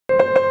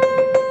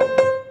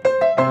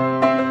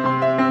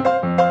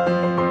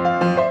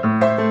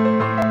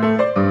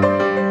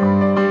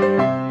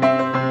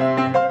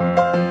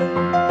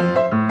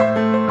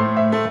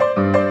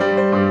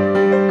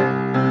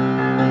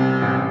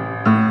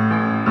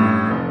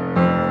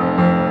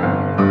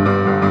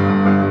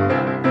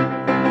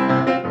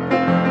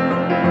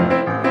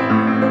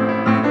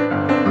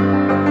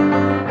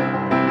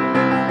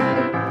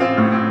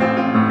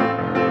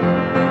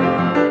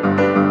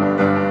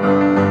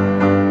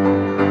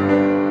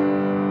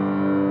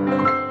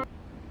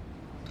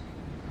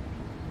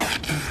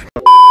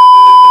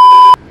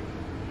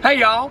Hey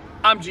y'all,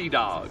 I'm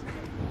G-Dog.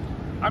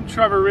 I'm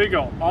Trevor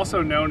Regal,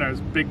 also known as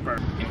Big Bird.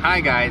 And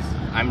hi guys,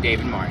 I'm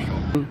David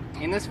Marshall.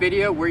 In this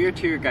video, we're your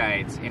tour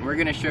guides, and we're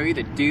going to show you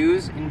the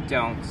do's and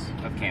don'ts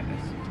of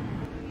campus.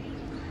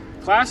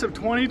 Class of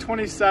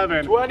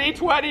 2027.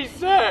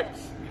 2026!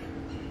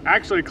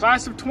 Actually,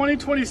 class of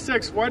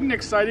 2026, what an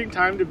exciting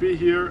time to be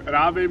here at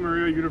Ave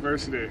Maria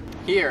University.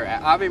 Here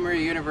at Ave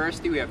Maria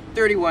University, we have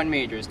 31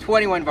 majors,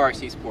 21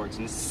 varsity sports,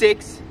 and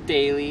 6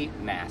 daily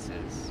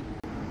masses.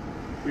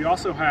 We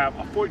also have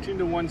a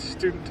 14-to-1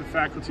 student to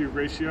faculty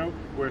ratio.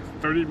 We're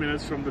 30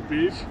 minutes from the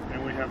beach,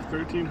 and we have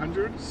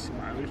 1,300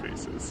 smiley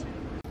faces.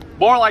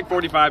 More like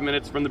 45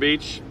 minutes from the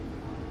beach.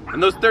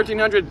 And those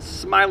 1,300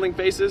 smiling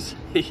faces,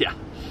 yeah,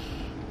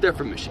 they're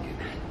from Michigan.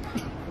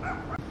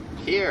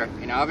 Here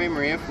in Ave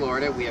Maria,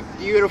 Florida, we have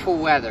beautiful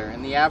weather,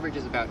 and the average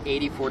is about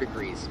 84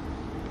 degrees.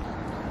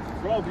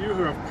 For all of you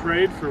who have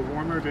prayed for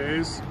warmer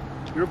days,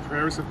 your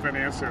prayers have been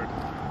answered,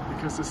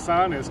 because the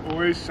sun is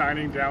always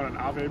shining down in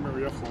Ave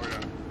Maria,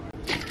 Florida.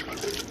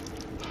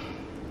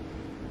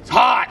 It's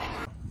hot!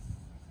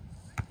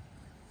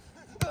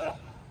 Come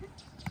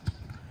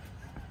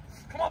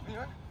on,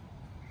 man.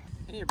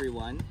 Hey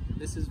everyone,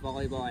 this is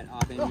volleyball at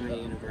Ave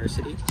Maria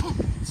University.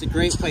 It's a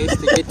great place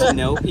to get to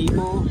know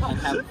people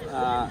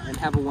and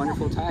have a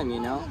wonderful time, you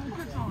know.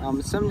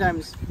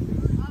 Sometimes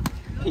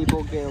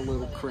people get a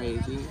little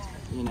crazy,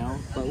 you know,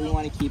 but we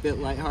want to keep it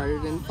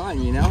lighthearted and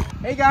fun, you know.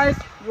 Hey guys,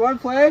 you want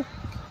to play?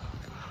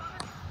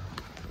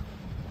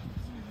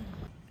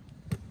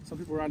 Some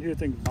people around here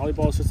think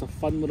volleyball is just a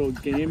fun little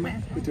game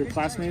with your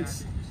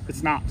classmates.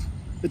 It's not.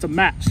 It's a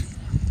match.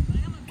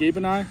 Gabe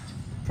and I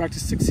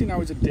practice 16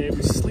 hours a day.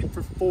 We sleep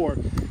for 4.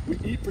 We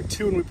eat for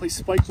 2, and we play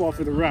spike ball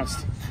for the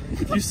rest.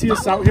 If you see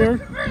us out here,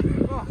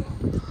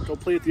 go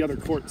play at the other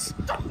courts.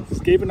 Because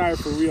Gabe and I are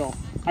for real.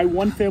 I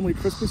won family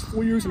Christmas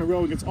 4 years in a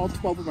row against all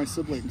 12 of my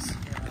siblings.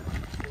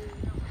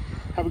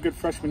 Have a good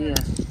freshman year.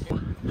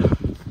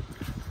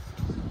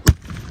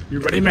 You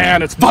ready,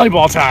 man? It's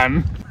volleyball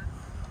time.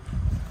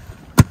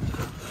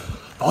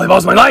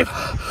 Volleyball's my life.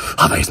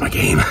 Ave is my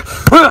game.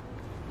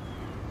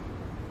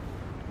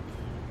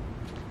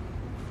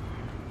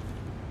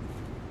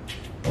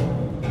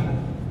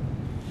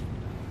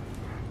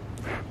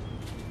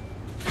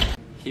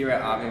 Here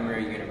at Ave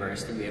Maria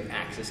University, we have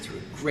access to a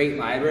great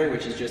library,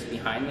 which is just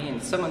behind me,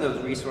 and some of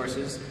those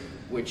resources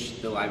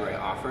which the library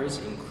offers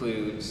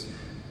includes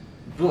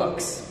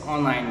books,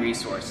 online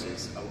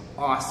resources, an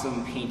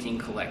awesome painting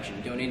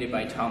collection donated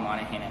by Tom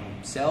Monahan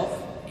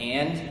himself,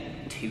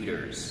 and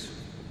tutors.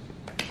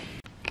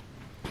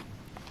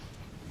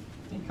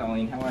 Hey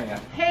Colleen, how are you?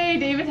 Hey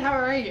David, how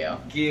are you?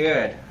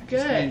 Good. Good.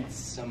 I just need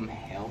some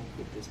help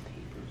with this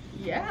paper.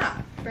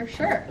 Yeah, for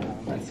sure.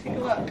 Let's take a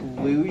look.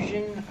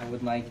 Conclusion, I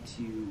would like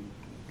to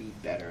be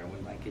better. I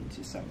would like it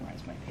to summarize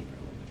my paper a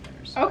little bit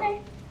better. So.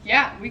 Okay.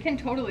 Yeah, we can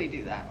totally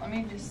do that. Let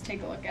me just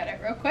take a look at it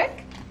real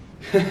quick.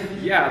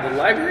 Yeah, the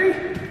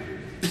library,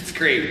 it's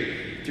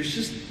great.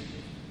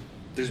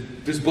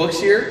 There's books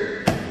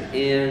here,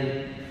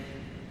 and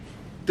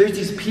there's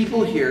these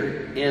people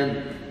here,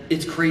 and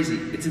it's crazy.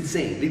 It's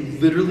insane. They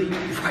literally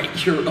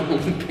write your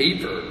own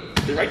paper.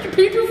 They write your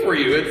paper for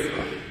you.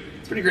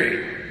 It's pretty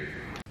great.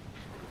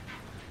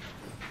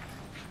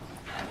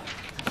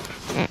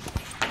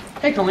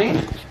 Hey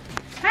Colleen.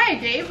 Hi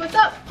Dave, what's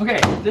up? Okay,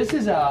 this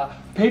is a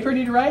paper I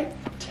need to write,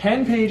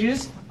 10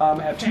 pages.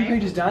 I have 2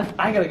 pages done.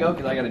 I gotta go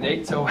because I got a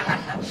date, so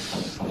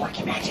work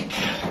your magic.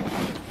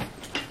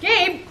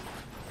 Gabe!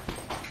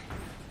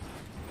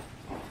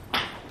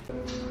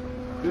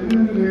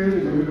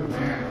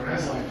 Man,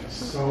 res life is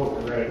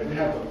so great. We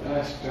have the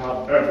best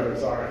job ever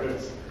as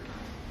artists.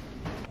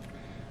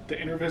 The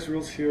intervis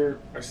rules here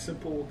are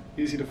simple,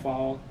 easy to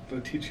follow.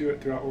 They'll teach you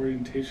it throughout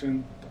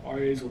orientation. The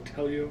RAs will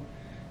tell you.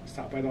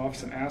 Stop by the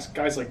office and ask.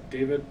 Guys like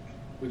David,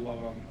 we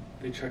love them.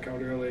 They check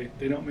out early.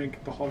 They don't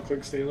make the hall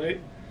clerk stay late.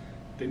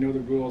 They know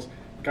the rules.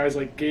 Guys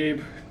like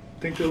Gabe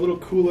think they're a little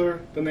cooler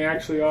than they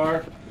actually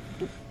are.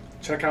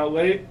 Check out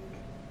late,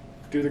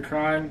 do the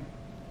crime,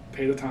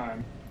 pay the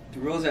time. The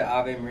rules at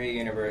Ave Maria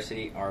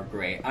University are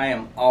great. I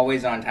am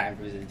always on time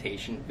for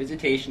visitation.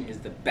 Visitation is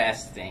the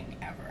best thing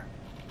ever.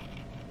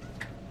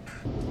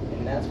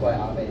 And that's why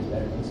Ave is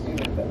better than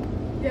student though.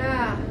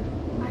 Yeah,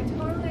 I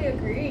totally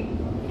agree.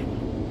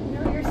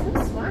 No, you're so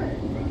smart.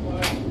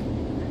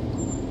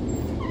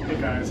 Hey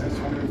guys, I just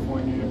wanted to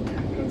inform you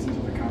 10 minutes into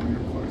the common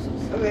room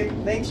courses. Okay,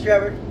 thanks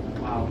Trevor.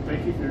 Wow,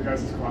 thank you for your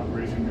guys'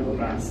 cooperation. You're the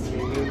best.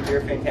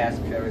 You're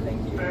fantastic, Trevor.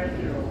 Thank you.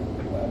 Thank you.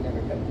 Well, I've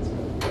never cut this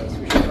really close.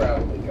 We should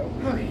probably go.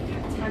 Okay,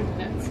 10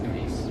 minutes.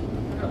 Nice.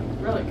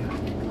 Really good.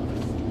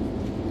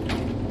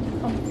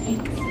 Oh,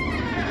 thanks.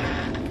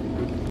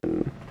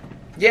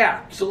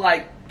 Yeah, so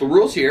like the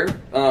rules here,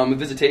 with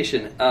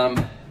visitation,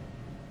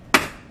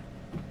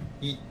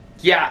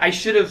 yeah, I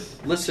should have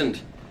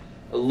listened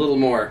a little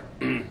more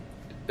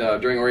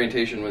during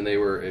orientation when they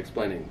were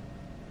explaining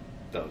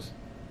those.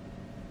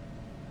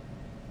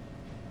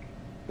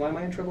 Why am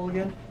I in trouble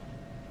again?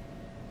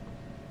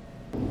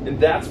 And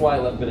that's why I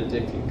left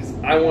Benedictine, because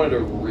I wanted a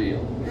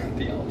real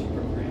theology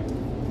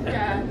program.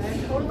 Yeah,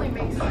 that totally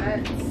makes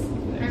sense.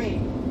 I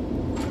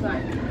mean,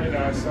 but... Hey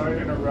guys, sorry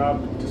to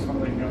interrupt. Just want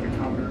to let you know the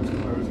common room's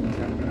closed in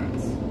 10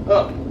 minutes.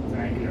 Oh.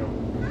 Thank you.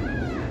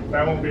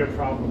 That won't be a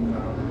problem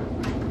though.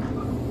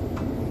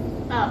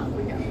 Oh,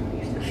 we got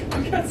plenty of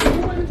time. We got so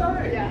much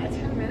time. Yeah,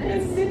 10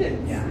 minutes. 10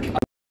 minutes. Yeah.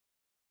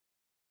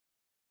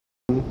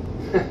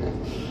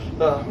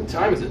 What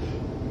time is it?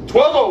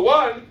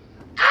 12:01.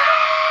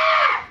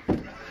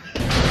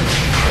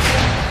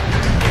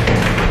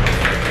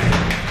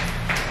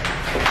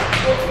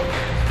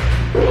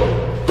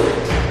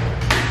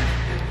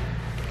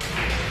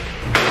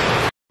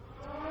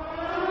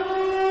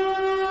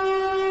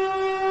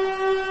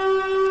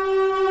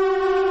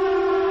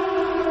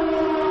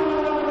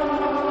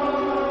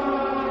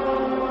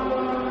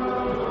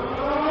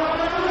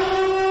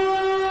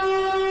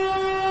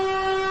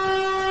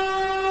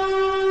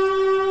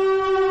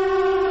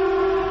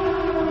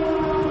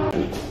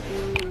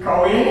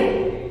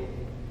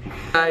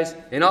 Guys,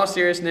 in all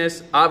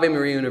seriousness, Ave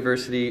Maria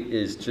University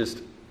is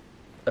just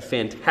a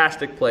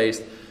fantastic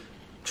place,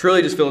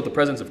 truly just filled with the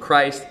presence of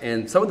Christ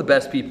and some of the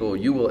best people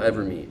you will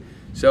ever meet.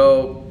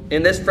 So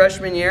in this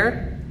freshman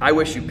year, I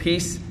wish you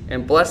peace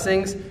and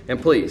blessings,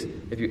 and please,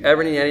 if you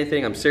ever need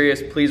anything, I'm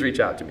serious, please reach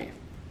out to me.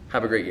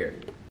 Have a great year.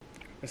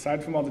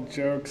 Aside from all the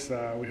jokes,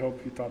 we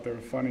hope you thought they were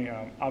funny.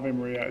 Ave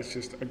Maria is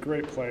just a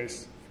great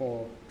place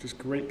full of just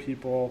great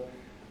people.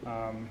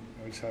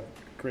 We just have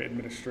great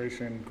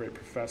administration, great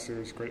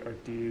professors, great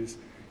RDs.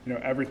 You know,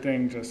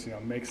 everything just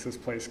makes this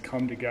place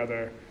come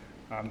together.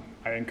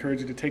 I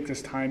encourage you to take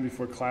this time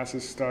before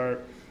classes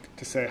start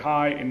to say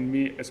hi and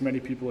meet as many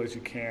people as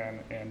you can,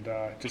 and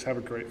just have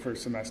a great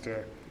first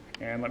semester.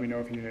 And let me know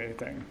if you need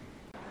anything.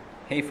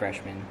 Hey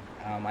freshmen,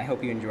 I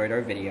hope you enjoyed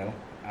our video.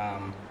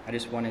 I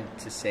just wanted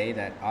to say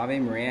that Ave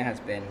Maria has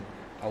been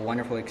a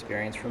wonderful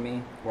experience for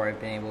me, where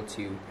I've been able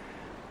to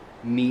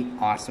meet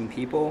awesome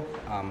people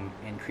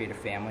and create a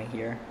family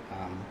here,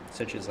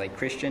 such as like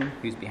Christian,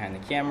 who's behind the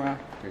camera.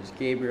 There's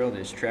Gabriel,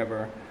 there's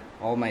Trevor,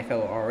 all my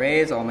fellow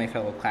RAs, all my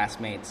fellow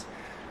classmates.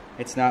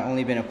 It's not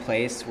only been a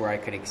place where I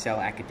could excel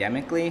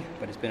academically,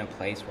 but it's been a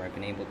place where I've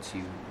been able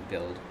to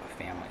build a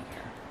family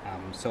here.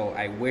 So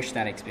I wish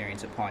that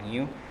experience upon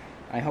you.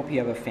 I hope you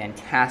have a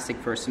fantastic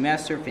first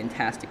semester,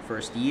 fantastic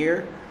first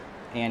year,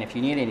 and if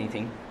you need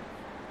anything,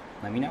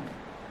 let me know.